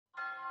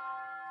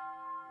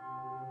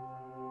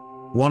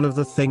One of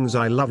the things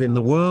I love in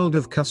the world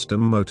of custom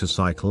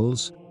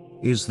motorcycles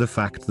is the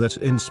fact that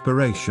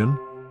inspiration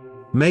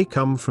may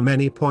come from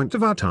any point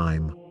of our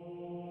time.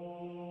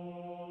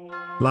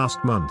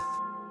 Last month,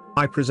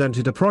 I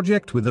presented a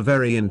project with a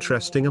very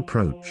interesting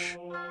approach,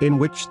 in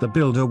which the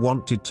builder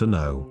wanted to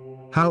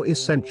know how a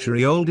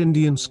century-old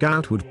Indian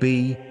Scout would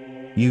be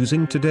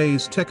using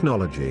today's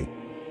technology.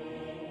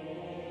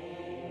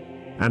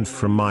 And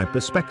from my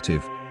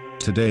perspective,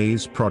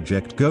 today's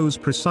project goes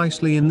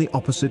precisely in the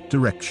opposite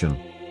direction.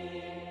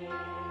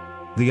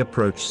 The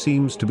approach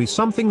seems to be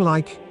something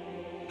like,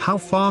 how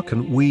far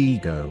can we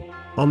go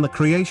on the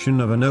creation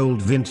of an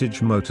old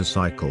vintage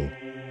motorcycle,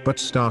 but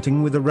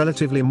starting with a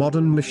relatively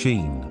modern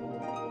machine?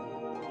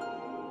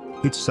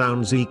 It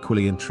sounds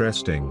equally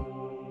interesting,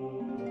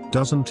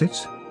 doesn't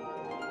it?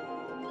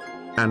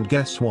 And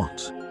guess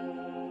what?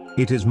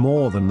 It is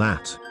more than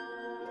that.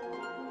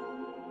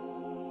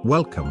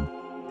 Welcome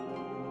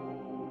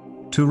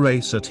to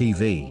Racer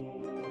TV.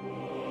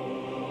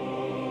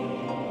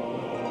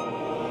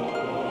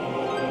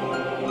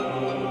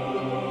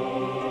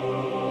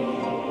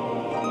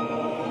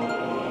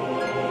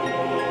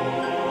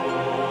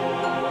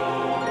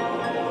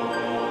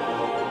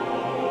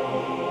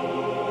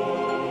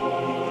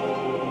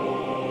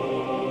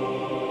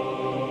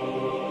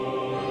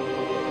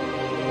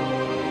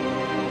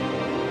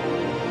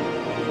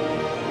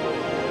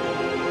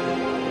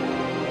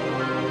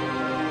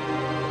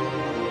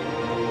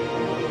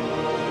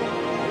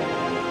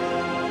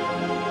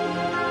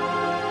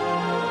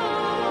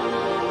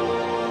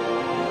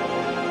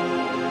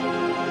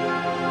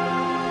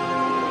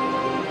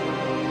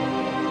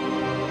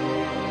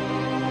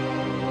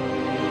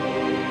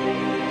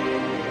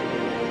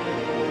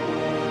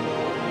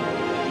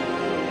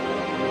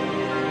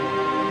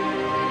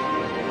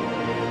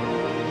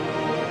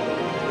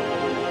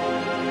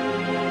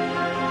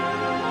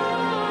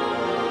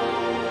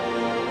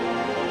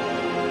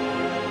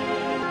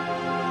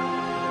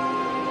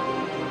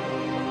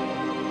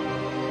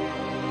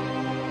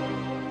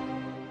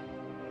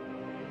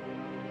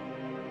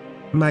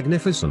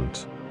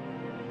 Magnificent,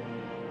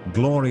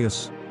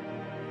 glorious,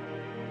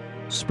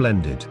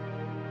 splendid,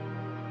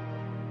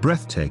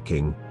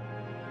 breathtaking,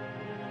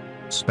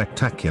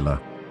 spectacular,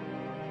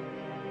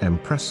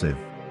 impressive,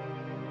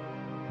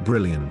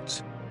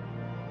 brilliant,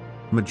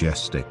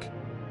 majestic,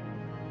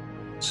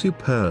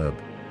 superb.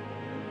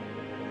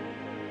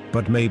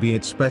 But maybe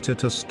it's better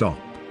to stop.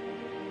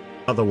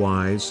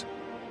 Otherwise,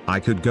 I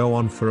could go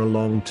on for a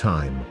long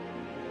time.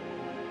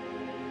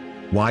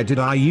 Why did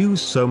I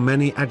use so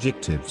many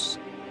adjectives?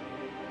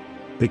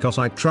 Because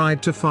I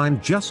tried to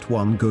find just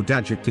one good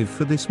adjective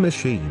for this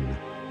machine.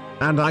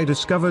 And I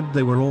discovered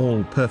they were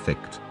all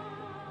perfect.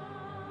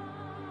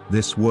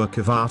 This work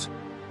of art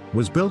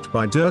was built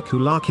by Dirk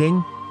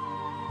Oehlerking,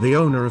 the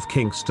owner of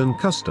Kingston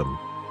Custom,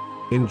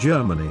 in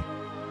Germany.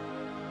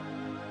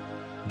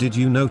 Did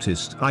you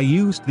notice I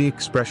used the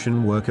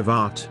expression work of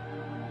art?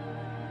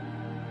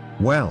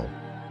 Well,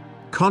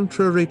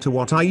 contrary to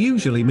what I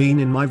usually mean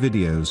in my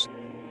videos,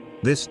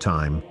 this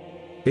time,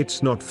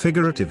 it's not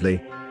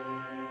figuratively.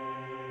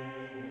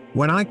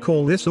 When I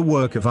call this a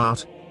work of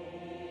art,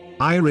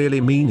 I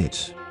really mean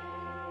it.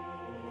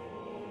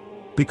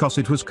 Because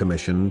it was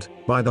commissioned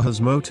by the Haas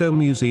Moto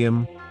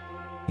Museum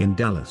in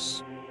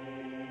Dallas.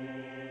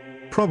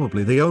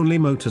 Probably the only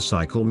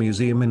motorcycle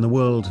museum in the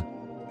world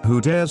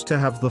who dares to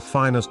have the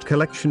finest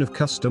collection of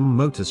custom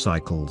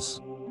motorcycles.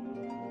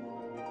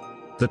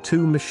 The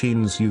two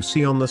machines you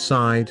see on the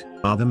side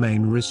are the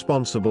main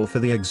responsible for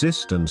the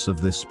existence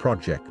of this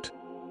project.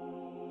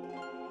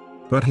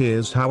 But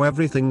here's how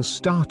everything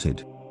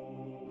started.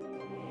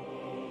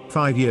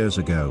 5 years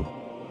ago,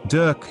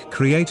 Dirk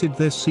created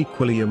this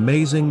equally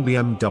amazing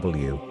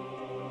BMW.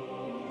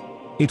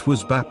 It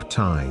was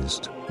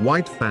baptized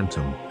White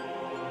Phantom.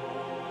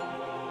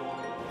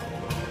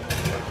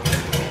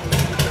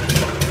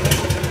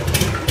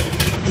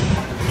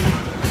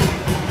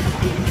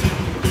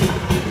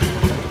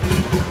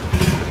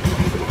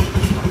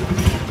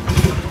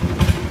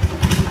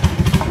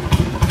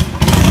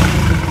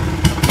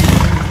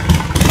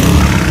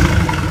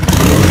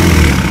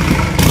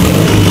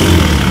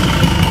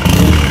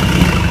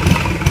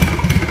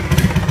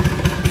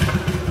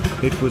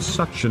 It was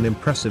such an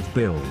impressive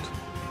build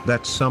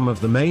that some of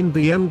the main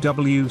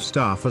BMW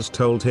staffers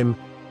told him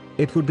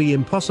it would be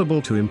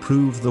impossible to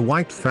improve the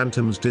White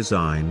Phantom's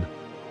design.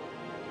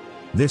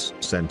 This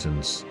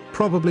sentence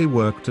probably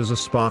worked as a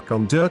spark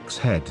on Dirk's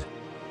head.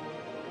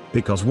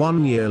 Because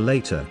 1 year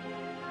later,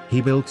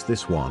 he built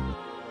this one.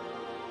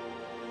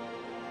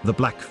 The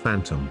Black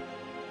Phantom.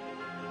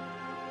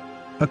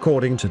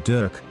 According to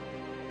Dirk,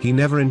 he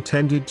never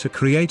intended to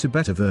create a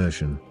better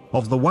version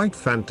of the White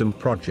Phantom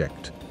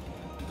project.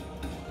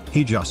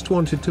 He just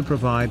wanted to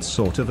provide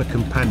sort of a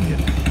companion.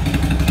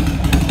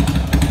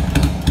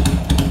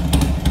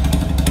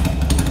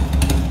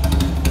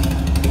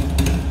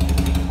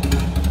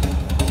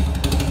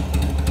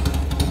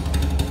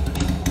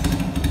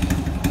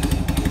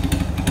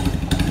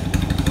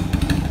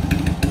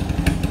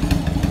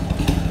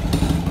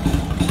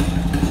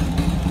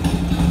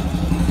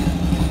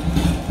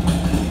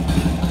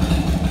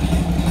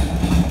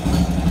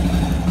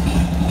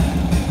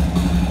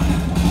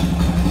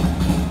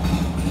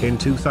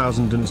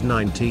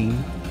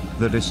 2019,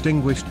 the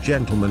Distinguished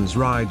Gentleman's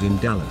Ride in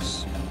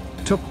Dallas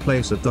took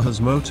place at the Haas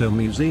Moto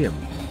Museum.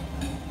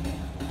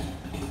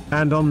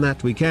 And on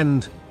that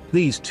weekend,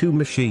 these two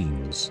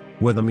machines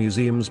were the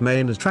museum's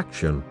main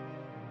attraction.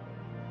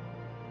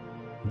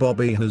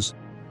 Bobby Haas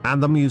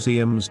and the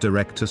museum's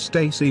director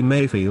Stacy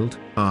Mayfield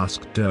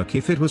asked Dirk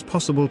if it was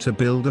possible to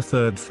build a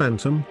third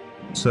Phantom,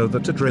 so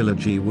that a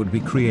trilogy would be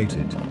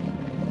created.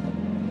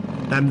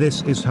 And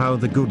this is how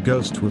the Good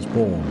Ghost was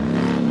born.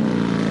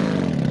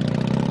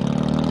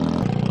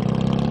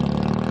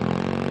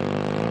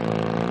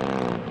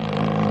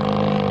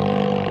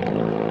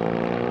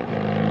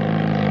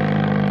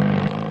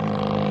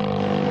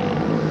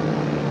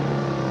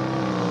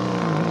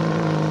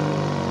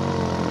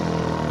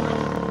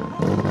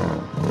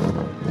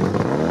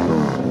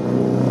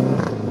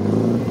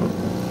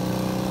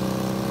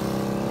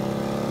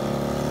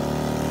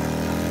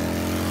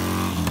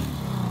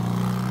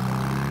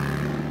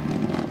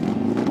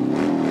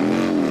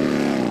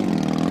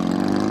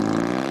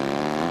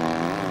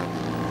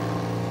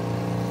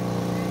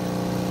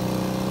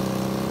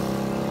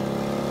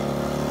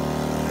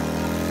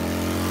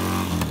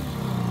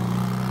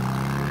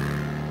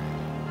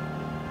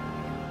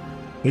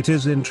 It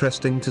is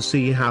interesting to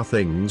see how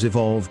things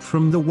evolved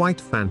from the White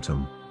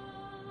Phantom.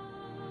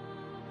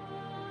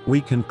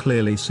 We can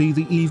clearly see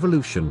the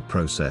evolution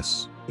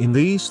process in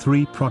these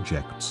three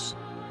projects.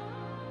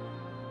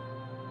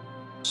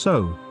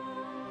 So,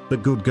 the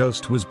Good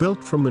Ghost was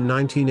built from a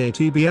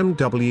 1980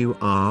 BMW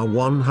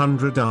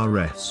R100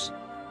 RS.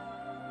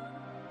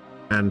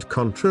 And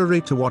contrary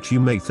to what you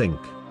may think,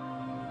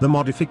 the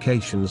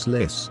modifications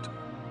list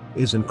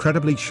is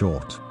incredibly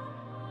short,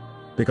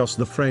 because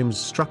the frame's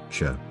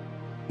structure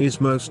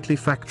is mostly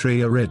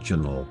factory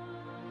original.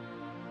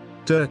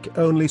 Dirk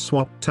only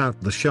swapped out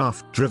the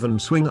shaft-driven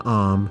swing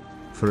arm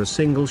for a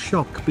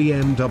single-shock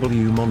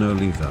BMW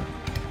monolever.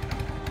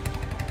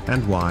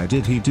 And why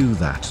did he do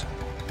that?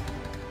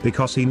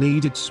 Because he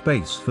needed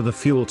space for the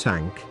fuel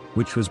tank,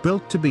 which was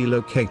built to be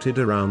located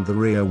around the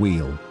rear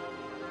wheel.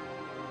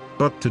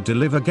 But to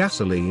deliver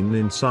gasoline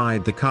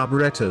inside the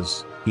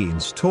carburetors, he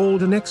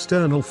installed an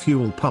external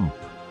fuel pump.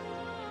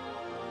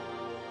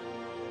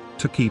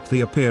 To keep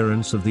the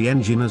appearance of the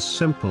engine as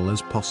simple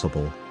as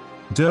possible,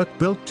 Dirk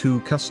built two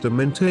custom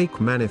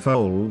intake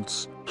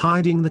manifolds,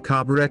 hiding the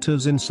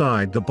carburetors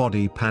inside the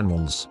body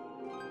panels.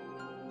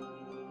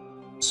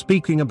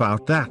 Speaking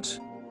about that,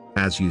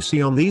 as you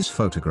see on these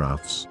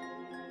photographs,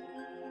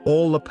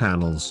 all the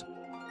panels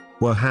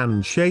were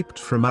hand-shaped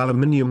from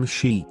aluminium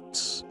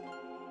sheets.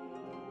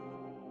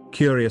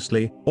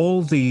 Curiously,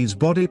 all these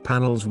body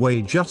panels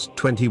weigh just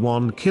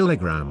 21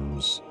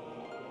 kilograms.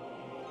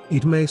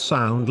 It may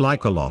sound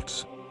like a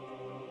lot,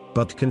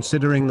 but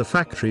considering the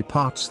factory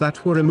parts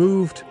that were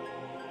removed,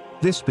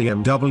 this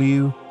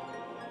BMW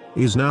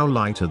is now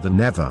lighter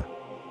than ever.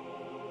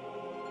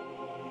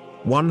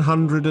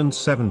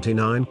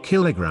 179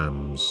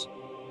 kilograms.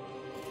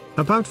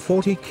 About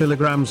 40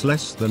 kilograms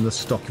less than the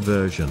stock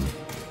version.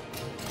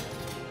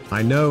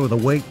 I know the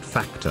weight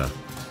factor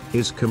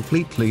is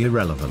completely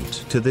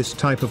irrelevant to this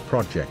type of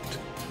project.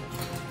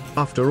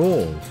 After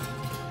all,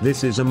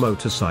 this is a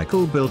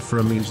motorcycle built for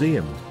a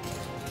museum.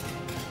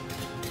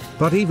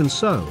 But even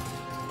so,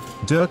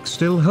 Dirk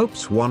still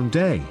hopes one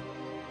day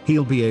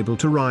he'll be able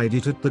to ride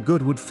it at the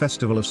Goodwood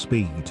Festival of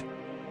Speed.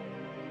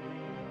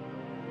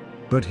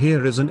 But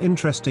here is an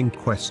interesting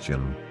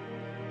question.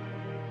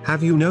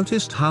 Have you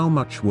noticed how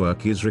much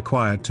work is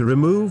required to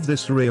remove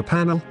this rear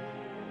panel?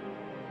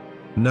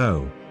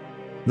 No.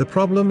 The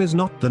problem is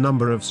not the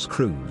number of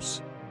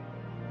screws.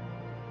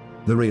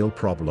 The real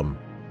problem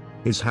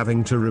is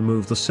having to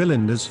remove the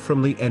cylinders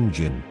from the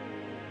engine.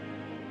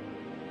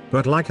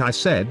 But like I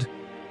said,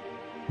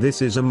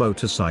 this is a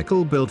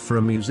motorcycle built for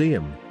a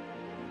museum.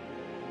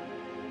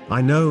 I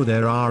know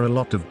there are a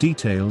lot of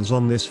details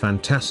on this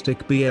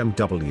fantastic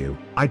BMW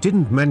I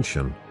didn't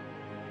mention.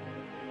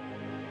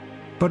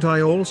 But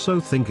I also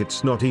think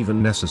it's not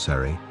even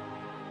necessary.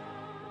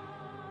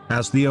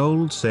 As the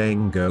old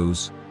saying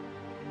goes,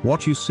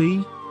 what you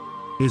see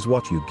is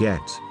what you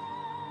get.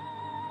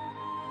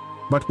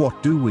 But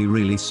what do we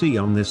really see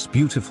on this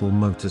beautiful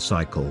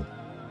motorcycle?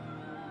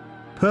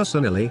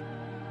 Personally,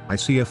 I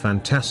see a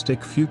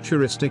fantastic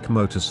futuristic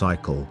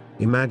motorcycle,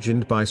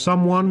 imagined by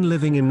someone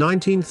living in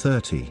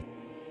 1930.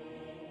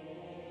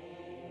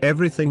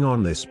 Everything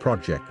on this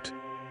project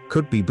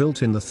could be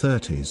built in the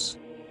 30s.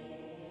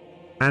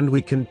 And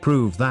we can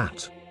prove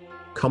that,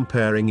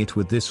 comparing it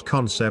with this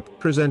concept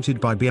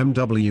presented by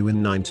BMW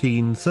in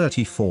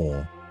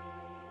 1934.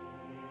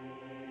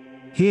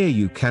 Here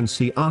you can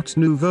see Art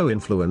Nouveau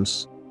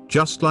influence,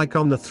 just like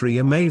on the three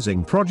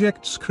amazing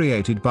projects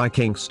created by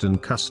Kingston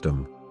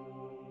Custom.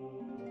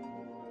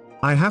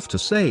 I have to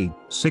say,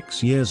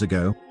 6 years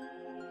ago,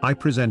 I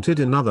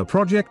presented another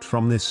project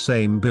from this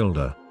same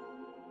builder.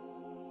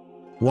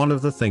 One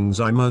of the things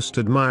I most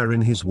admire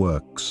in his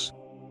works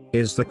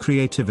is the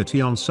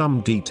creativity on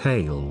some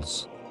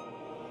details.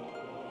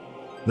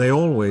 They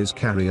always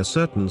carry a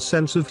certain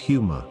sense of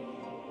humor.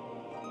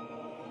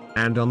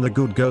 And on the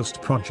Good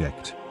Ghost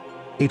project,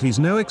 it is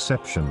no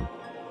exception.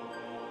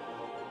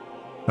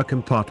 A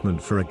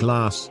compartment for a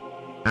glass,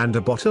 and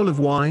a bottle of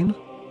wine?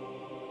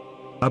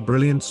 A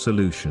brilliant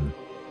solution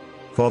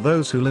for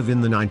those who live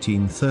in the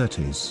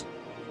 1930s.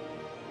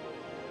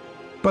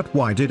 But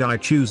why did I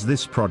choose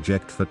this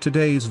project for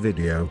today's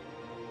video?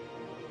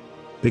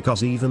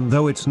 Because even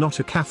though it's not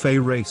a cafe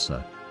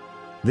racer,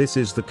 this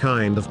is the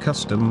kind of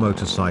custom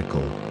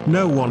motorcycle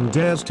no one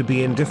dares to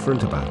be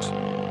indifferent about.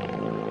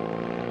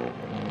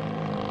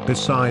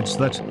 Besides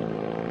that,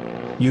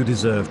 you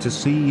deserve to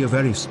see a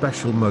very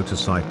special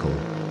motorcycle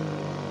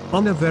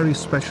on a very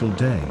special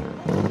day.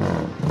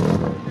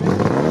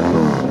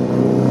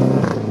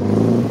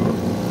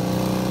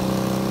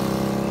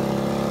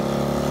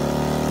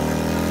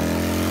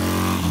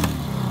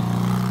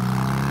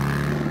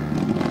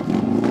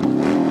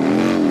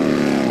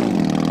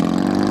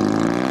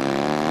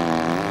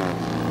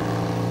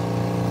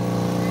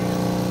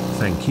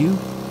 Thank you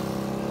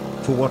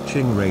for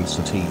watching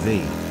Racer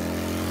TV.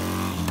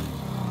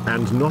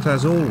 And not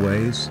as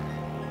always,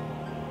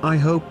 I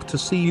hope to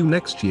see you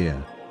next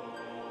year.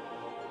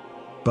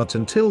 But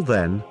until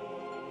then,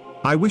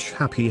 I wish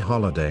happy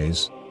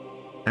holidays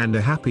and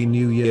a happy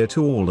new year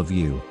to all of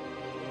you.